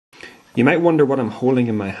You might wonder what I'm holding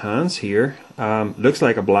in my hands here. Looks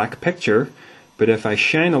like a black picture, but if I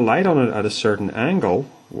shine a light on it at a certain angle,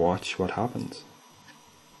 watch what happens.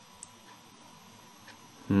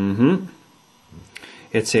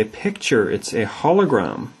 It's a picture, it's a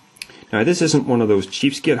hologram. Now this isn't one of those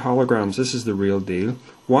cheapskate holograms, this is the real deal.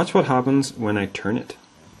 Watch what happens when I turn it.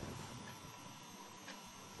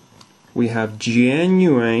 We have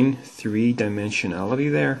genuine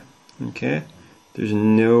three-dimensionality there. Okay, there's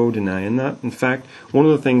no denying that. In fact, one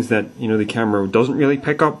of the things that the camera doesn't really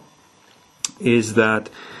pick up is that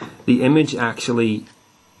the image actually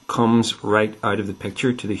comes right out of the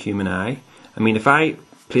picture to the human eye. I mean, if I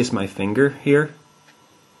place my finger here,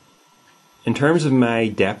 in terms of my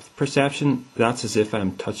depth perception, that's as if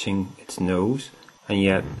I'm touching its nose, and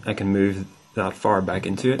yet I can move that far back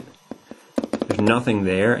into it. There's nothing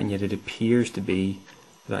there, and yet it appears to be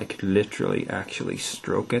that I could literally actually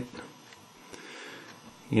stroke it.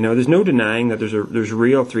 There's no denying that there's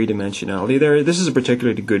real three-dimensionality there. This is a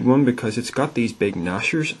particularly good one because it's got these big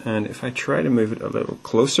gnashers, and if I try to move it a little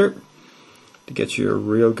closer to get you a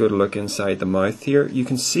real good look inside the mouth here, you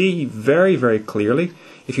can see very, very clearly,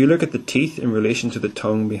 if you look at the teeth in relation to the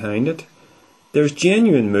tongue behind it, there's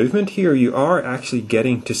genuine movement here. You are actually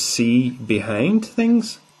getting to see behind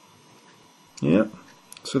things. Yeah,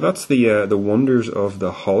 so that's the wonders of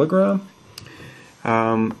the hologram.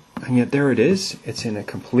 And yet there it is. It's in a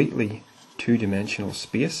completely two-dimensional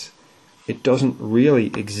space. It doesn't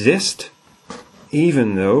really exist,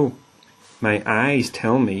 even though my eyes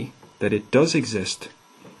tell me that it does exist.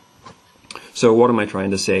 So what am I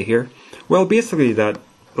trying to say here? Well, basically that,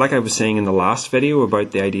 like I was saying in the last video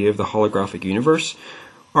about the idea of the holographic universe,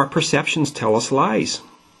 our perceptions tell us lies.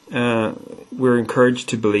 We're encouraged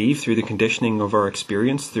to believe through the conditioning of our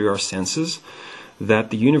experience, through our senses,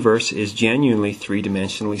 that the universe is genuinely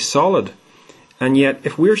three-dimensionally solid. And yet,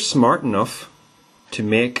 if we're smart enough to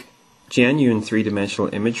make genuine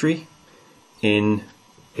three-dimensional imagery in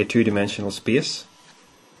a two-dimensional space,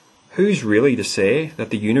 who's really to say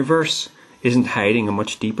that the universe isn't hiding a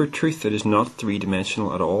much deeper truth that is not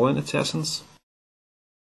three-dimensional at all in its essence?